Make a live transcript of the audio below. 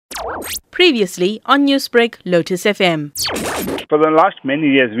Previously on Newsbreak, Lotus FM. For the last many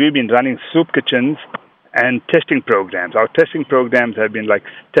years, we've been running soup kitchens and testing programs. Our testing programs have been like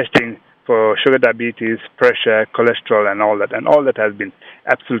testing for sugar diabetes, pressure, cholesterol, and all that has been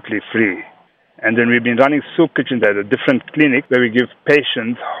absolutely free. And then we've been running soup kitchens at a different clinic where we give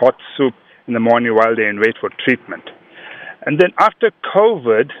patients hot soup in the morning while they're in wait for treatment. And then after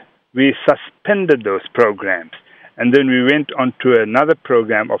COVID, we suspended those programs. And then we went on to another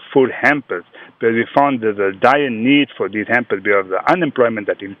program of food hampers, where we found there's a dire need for these hampers because of the unemployment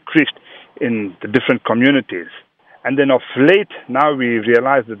that increased in the different communities. And then of late, now we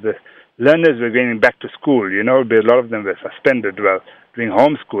realize that the learners were going back to school, because a lot of them were suspended while doing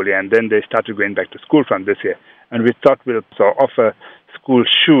homeschooling, and then they started going back to school from this year. And we thought we'll offer school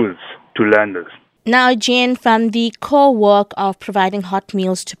shoes to learners. Now, Jane, from the core work of providing hot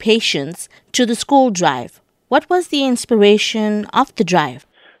meals to patients to the school drive, what was the inspiration of the drive?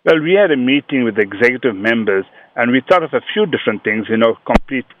 Well, we had a meeting with the executive members, and we thought of a few different things,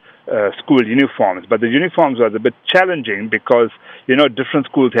 complete school uniforms. But the uniforms was a bit challenging because, different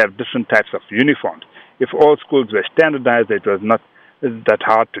schools have different types of uniforms. If all schools were standardized, it was not that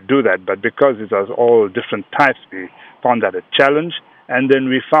hard to do that. But because it was all different types, we found that a challenge. And then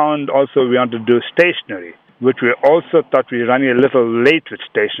we found also we wanted to do stationery, which we also thought we were running a little late with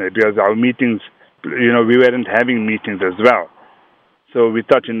stationery because our meetings, we weren't having meetings as well. So we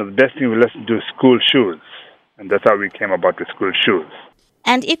thought, the best thing was let's do school shoes. And that's how we came about with school shoes.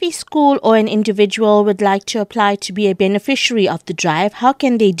 And if a school or an individual would like to apply to be a beneficiary of the drive, how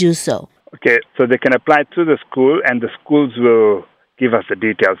can they do so? Okay, so they can apply through the school, and the schools will give us the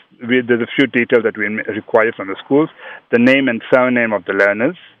details. There's a few details that we require from the schools: the name and surname of the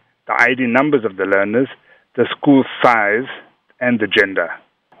learners, the ID numbers of the learners, the school size, and the gender.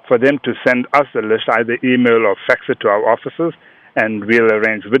 For them to send us the list, either email or fax it to our offices, and we'll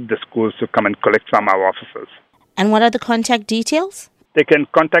arrange with the schools to come and collect from our offices. And what are the contact details? They can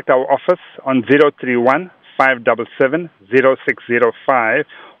contact our office on 031-577-0605,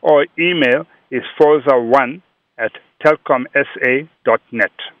 or email is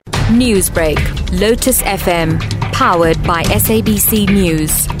forza1@telcomsa.net. Newsbreak, Lotus FM, powered by SABC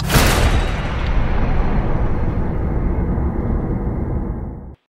News.